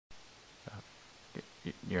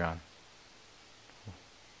You're on.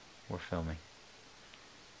 We're filming.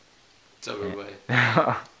 What's up, everybody?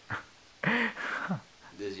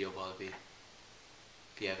 This is yopaulyp.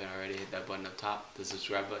 If you haven't already, hit that button up top, the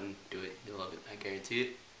subscribe button. Do it. You'll love it. I guarantee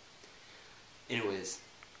it. Anyways.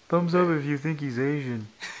 Thumbs up if you think he's Asian.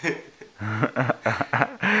 I'm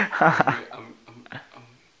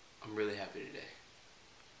really happy today.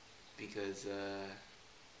 Because,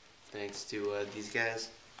 thanks to these guys.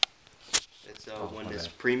 It's Oneness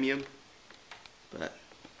Premium. But,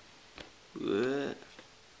 what?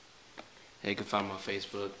 Hey, you can find them on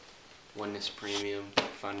Facebook, Oneness Premium.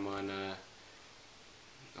 Find them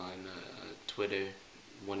on Twitter,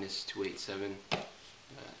 Oneness287,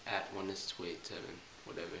 at Oneness287,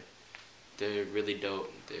 whatever. They're really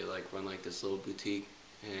dope. They like run like this little boutique,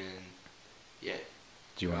 and yeah.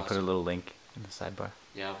 Do you want to put a little link in the sidebar?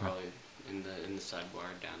 Yeah, I'll probably in the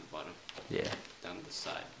sidebar down the bottom. Yeah. Down the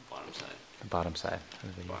side, bottom side. The bottom side of the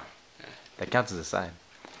video. Bar. Yeah. That counts as a side.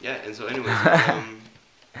 Yeah, and so anyways,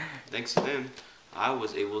 thanks to them, I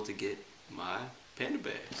was able to get my Panda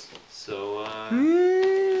bears. So,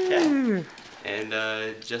 yeah. And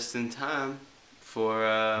just in time for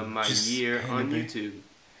my year on YouTube.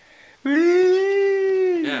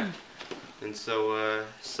 Yeah. And so,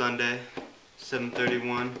 Sunday,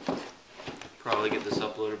 7:31. Probably get this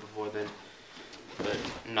uploaded before then, but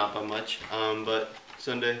not by much. But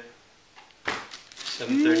Sunday,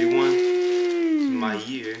 7:31 is my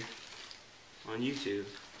year on YouTube.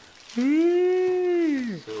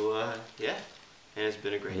 So, yeah. And it's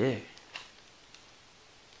been a great year.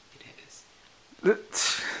 It has. There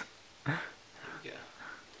we go.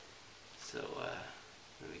 So,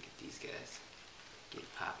 let me get these guys. Get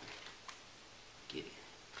it popping. Get it.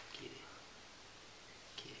 Get it.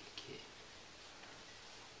 Get it. Get it.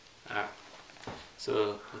 Alright.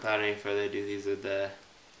 So, without any further ado, these are the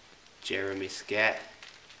Jeremy Scat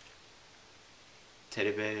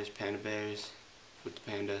teddy bears, panda bears, with the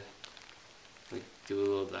panda. Like, do a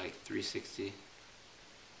little, like, 360.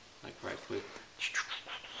 Like, right quick.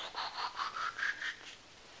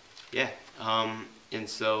 Yeah. And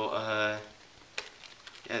so,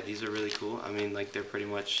 yeah, these are really cool. I mean, like, they're pretty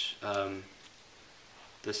much,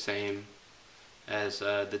 the same as,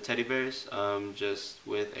 the teddy bears, just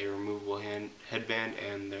with a removable headband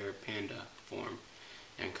and their panda form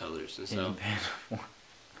and colors. And so,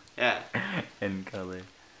 yeah. And color.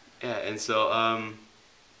 Yeah, and so,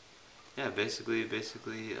 yeah, basically,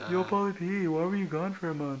 yopaulyp, why were you gone for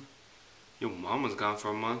a month? Your mom was gone for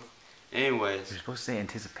a month. Anyways. You're supposed to say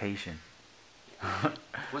anticipation.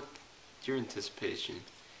 What? Your anticipation.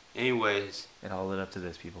 Anyways. It all led up to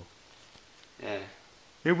this, people. Yeah.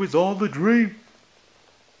 It was all a dream.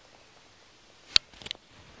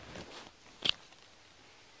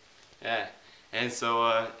 Yeah. And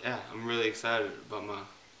so, yeah, I'm really excited about my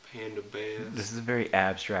panda bears. This is a very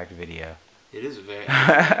abstract video. It is a very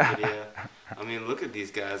abstract video. I mean, look at these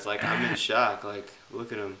guys. Like, I'm in shock. Like,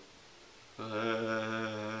 look at them.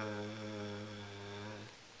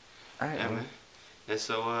 Yeah, man. And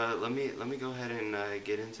so, let me go ahead and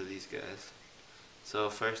get into these guys. So,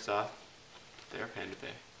 first off, they're a panda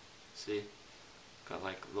bear. See? Got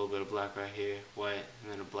like a little bit of black right here, white,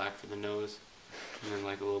 and then a black for the nose, and then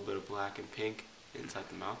like a little bit of black and pink inside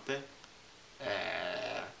the mouth there.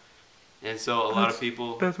 And so a lot of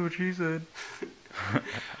people. That's what she said.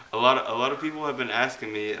 a lot of people have been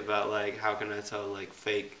asking me about like how can I tell like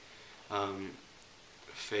fake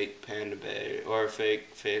panda bear or fake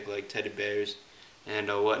like teddy bears and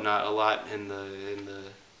whatnot. A lot in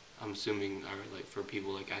the I'm assuming are like for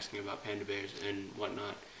people like asking about panda bears and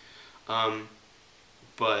whatnot.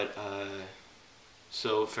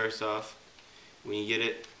 So first off, when you get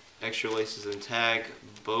it, extra laces and tag,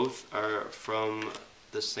 both are from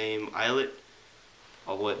the same eyelet,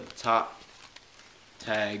 all the way at the top,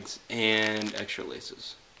 tags and extra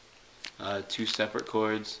laces. 2 separate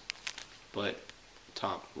cords, but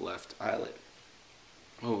top left eyelet.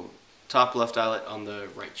 Oh, top left eyelet on the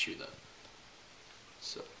right shoe though.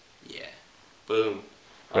 So, yeah. Boom.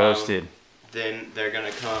 Roasted. Then they're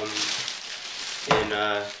gonna come in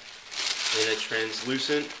a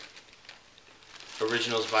translucent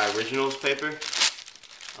Originals by Originals paper.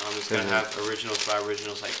 It's gonna have Originals by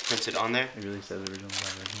Originals like printed on there. It really says Originals by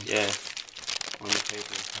Originals. Yeah, on the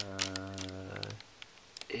paper.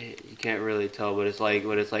 You can't really tell, but it's like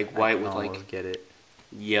white with like get it.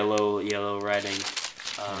 yellow writing.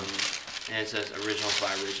 And it says Originals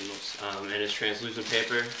by Originals. And it's translucent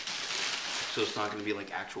paper, so it's not gonna be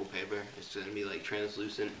like actual paper. It's gonna be like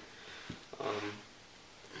translucent.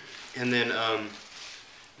 And then a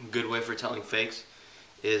good way for telling fakes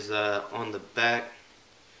is on the back.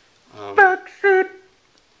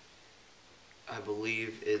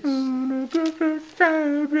 believe it's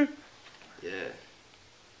yeah.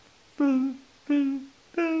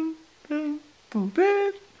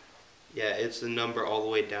 Yeah, it's the number all the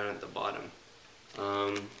way down at the bottom.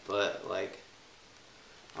 But like,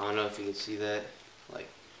 I don't know if you can see that, like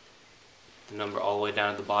the number all the way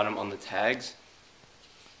down at the bottom on the tags.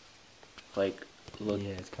 Like, look. Yeah,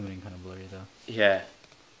 it's coming in kind of blurry though. Yeah,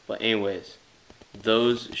 but anyways,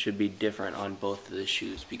 those should be different on both of the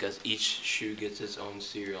shoes because each shoe gets its own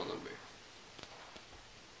serial number.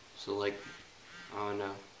 So like, I don't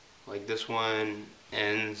know, like this one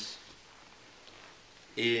ends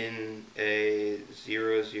in a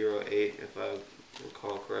 008 if I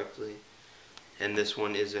recall correctly, and this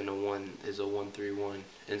one is in a 131,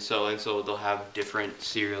 and so they'll have different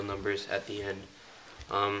serial numbers at the end.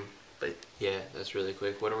 But yeah, that's really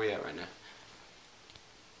quick. What are we at right now?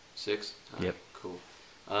 6? Yep. Cool.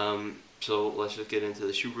 So let's just get into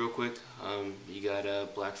the shoe real quick. You got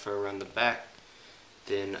black fur around the back,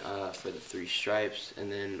 then for the 3 stripes,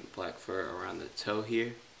 and then black fur around the toe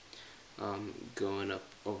here. Going up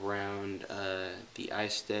around the eye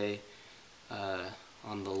stay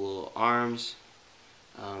on the little arms.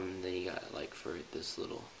 Then you got like for this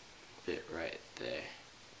little bit right there.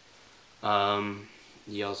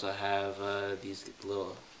 You also have these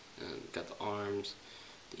little, got the arms,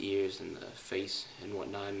 the ears, and the face and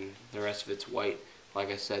whatnot, and the rest of it's white. Like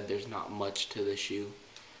I said, there's not much to the shoe.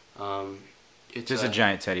 It's just a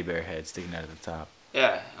giant teddy bear head sticking out of the top.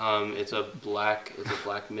 Yeah, it's a black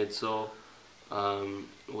midsole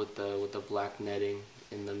with the black netting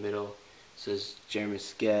in the middle. It says Jeremy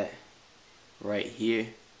Scat right here,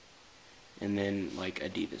 and then like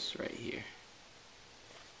Adidas right here.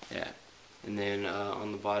 Yeah, and then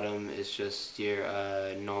on the bottom is just your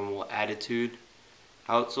normal Attitude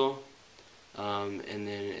outsole, and then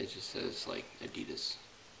it just says like Adidas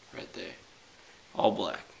right there. All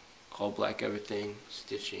black everything.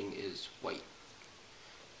 Stitching is white.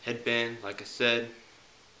 Headband, like I said,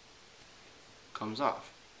 comes off.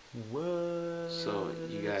 What? So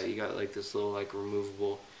you got like this little like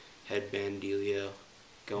removable headband dealio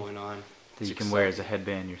going on. That you can wear as a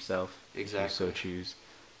headband yourself. Exactly. If you so choose.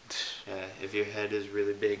 Yeah, if your head is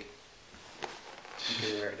really big, you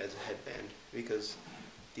can wear it as a headband because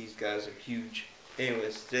these guys are huge.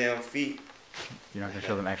 Anyways, today on feet. You're not gonna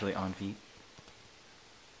show them actually on feet?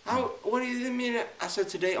 What do you mean? I said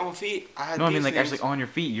today on feet. I mean like things. Actually on your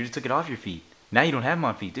feet. You just took it off your feet. Now you don't have them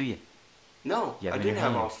on feet, do you? No, I didn't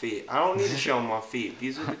have them on feet. I don't need to show them on feet.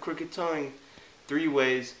 These are the Crooked Tongue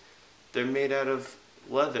 3-ways. They're made out of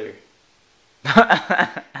leather.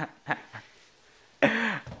 Yeah,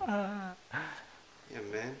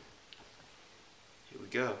 man. Here we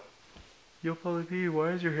go. Yo, Pauly, why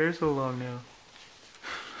is your hair so long now?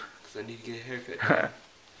 Because I need to get a haircut.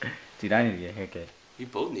 Dude, I need to get a haircut. We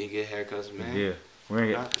both need to get haircuts, man. Yeah.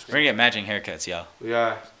 We're gonna get matching haircuts, y'all. We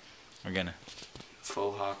are. We're gonna.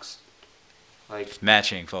 Faux hawks. Like.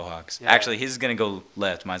 Matching faux hawks. Yeah. Actually, his is gonna go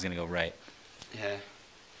left. Mine's gonna go right. Yeah.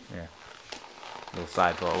 Yeah. Little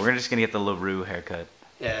side faux. We're just gonna get the LaRue haircut.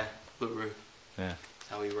 Yeah, LaRue. Yeah. That's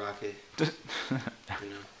how we rock it. You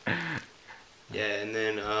know. Yeah, and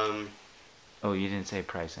then Oh, you didn't say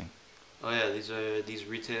pricing. Oh yeah, these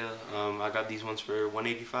retail. I got these ones for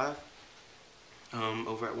 $185.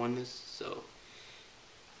 Over at Oneness. So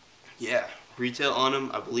yeah, retail on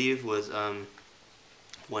them I believe was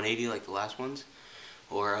 $180 like the last ones,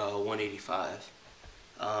 or $185.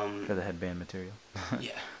 For the headband material.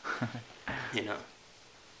 Yeah. You know.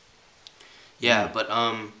 Yeah, but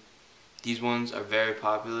these ones are very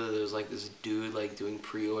popular. There was like this dude like doing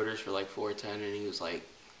pre-orders for like $410, and he was like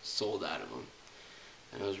sold out of them,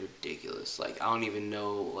 and it was ridiculous. Like I don't even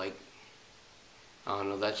know, like I don't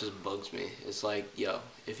know, that just bugs me. It's like, yo,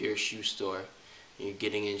 if you're a shoe store and you're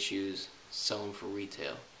getting in shoes, sell them for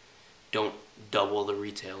retail. Don't double the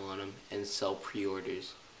retail on them and sell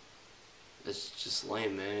pre-orders. It's just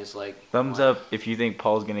lame, man. It's like thumbs up if you think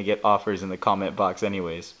Paul's gonna get offers in the comment box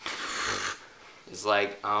anyways. It's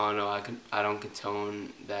like, I don't know, I don't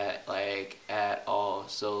condone that like at all.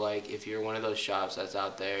 So like if you're one of those shops that's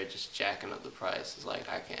out there just jacking up the price, it's like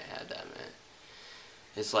I can't have that, man.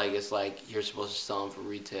 It's like you're supposed to sell them for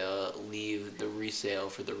retail, leave the resale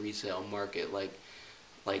for the resale market. Like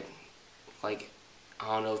I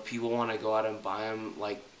don't know, if people want to go out and buy them,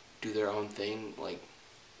 like do their own thing, like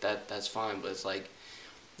that's fine. But it's like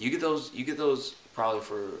you get those probably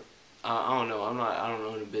for I don't know, I don't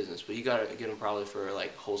own a business, but you gotta get them probably for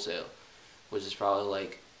like wholesale, which is probably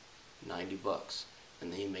like $90,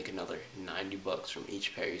 and then you make another $90 from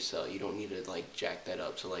each pair you sell. You don't need to like jack that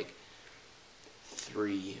up to like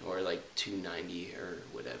 $3 or like $290 or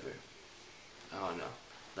whatever. I don't know.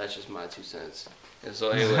 That's just my 2 cents. And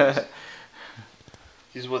so, anyways, this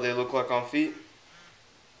is what they look like on feet.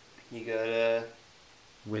 You got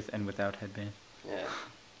With and without headband. yeah,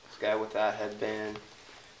 this guy without headband,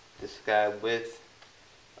 this guy with,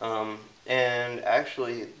 and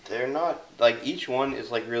actually they're not like each one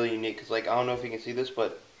is like really unique because like I don't know if you can see this,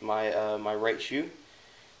 but my right shoe,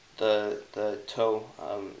 the toe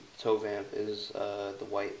vamp is the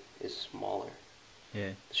white is smaller.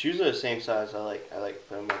 Yeah. The shoes are the same size. I like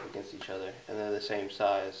put them up against each other, and they're the same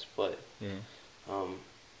size. But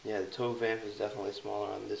yeah, the toe vamp is definitely smaller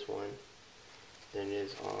on this one than it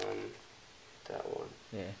is on that one.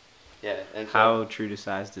 Yeah. Yeah. And so How true to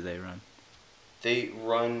size do they run? they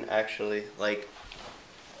run actually like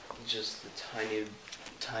just the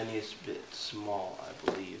tiniest bit small, I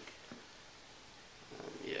believe.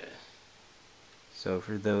 Yeah. So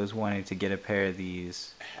for those wanting to get a pair of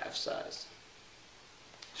these, Half size.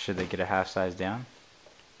 should they get a half size down?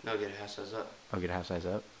 No, get a half size up. Or get a half size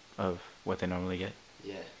up of what they normally get?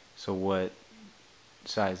 Yeah. So what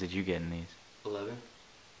size did you get in these? 11.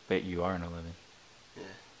 But you are an 11. Yeah.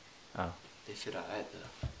 Oh. They fit alright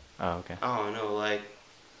though. Oh, okay. I don't know, like.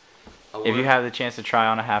 If you have the chance to try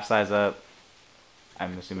on a half size up,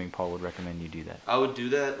 I'm assuming Paul would recommend you do that. I would do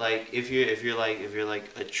that, like if you're like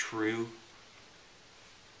a true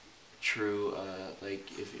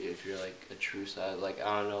like if you're like a true size, like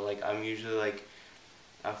I don't know, like I'm usually like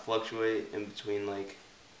I fluctuate in between like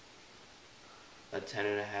a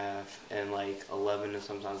 10.5 and like 11, and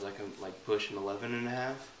sometimes I can like push an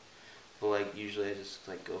 11.5, but like usually I just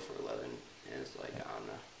like go for 11, and it's like I don't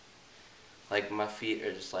know, like my feet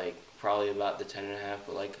are just like probably about the 10.5,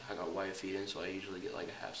 but like I got wide feet in, so I usually get like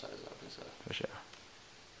a half size up and stuff. For sure.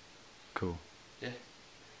 Cool. Yeah.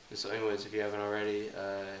 And so anyways, if you haven't already,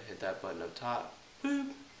 hit that button up top.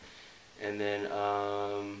 Boop. And then,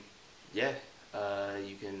 yeah,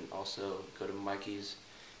 you can also go to Mikey's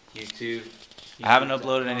YouTube. I haven't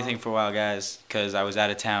uploaded anything for a while, guys, because I was out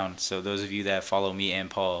of town. So those of you that follow me and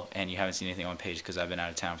Paul, and you haven't seen anything on page because I've been out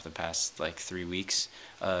of town for the past like 3 weeks,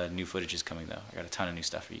 new footage is coming though. I got a ton of new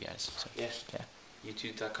stuff for you guys. So, Yeah. Yeah.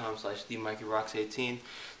 YouTube.com/TheMikeyRocks18,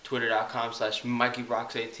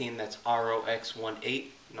 Twitter.com/MikeyRocks18. That's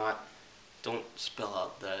ROX18, not, don't spell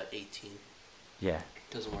out the 18. Yeah.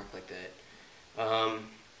 It doesn't work like that.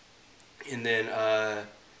 And then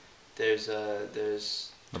there's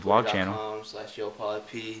The vlog channel.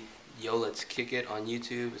 /yopaulyp. Yo, let's kick it on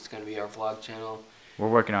YouTube. It's gonna be our vlog channel. We're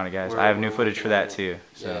working on it, guys. I have new footage for that too.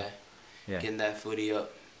 So yeah. Getting that footy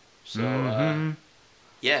up. So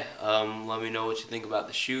yeah, let me know what you think about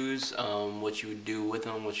the shoes, what you would do with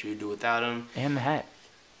them, what you would do without them. And the hat.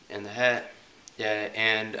 And the hat. Yeah,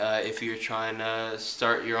 and if you're trying to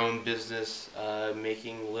start your own business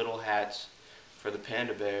making little hats for the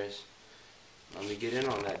panda bears, let me get in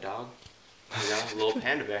on that, dog. You know, little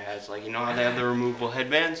panda bear hats. Like, you know how they have the removable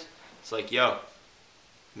headbands? It's like, yo,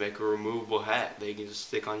 make a removable hat that you can just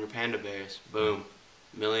stick on your panda bears. Boom.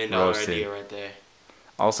 $1 million idea right there.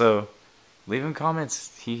 Also, leave him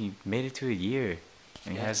comments. He made it to a year.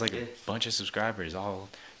 And he has like yeah. a bunch of subscribers, all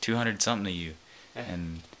 200 something of you. Yeah.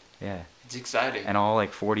 And yeah. It's exciting. And all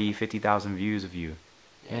like 40, 50,000 views of you.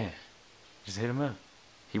 Yeah. Just hit him up.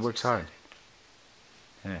 He works hard.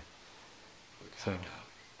 Yeah. So,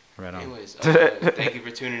 right on. Anyways, thank you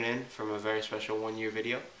for tuning in from a very special 1-year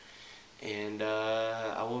video. And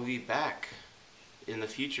I will be back in the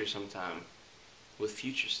future sometime with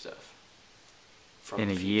future stuff. In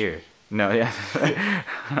a year. No, yeah.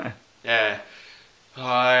 Yeah.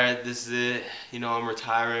 Alright, this is it. You know, I'm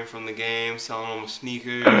retiring from the game, selling all my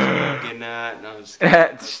sneakers, you know, getting that. No, I'm just kidding.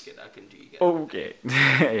 I'm just kidding. I can do you guys. Okay.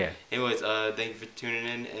 Yeah. Anyways, thank you for tuning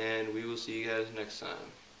in, and we will see you guys next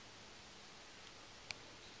time.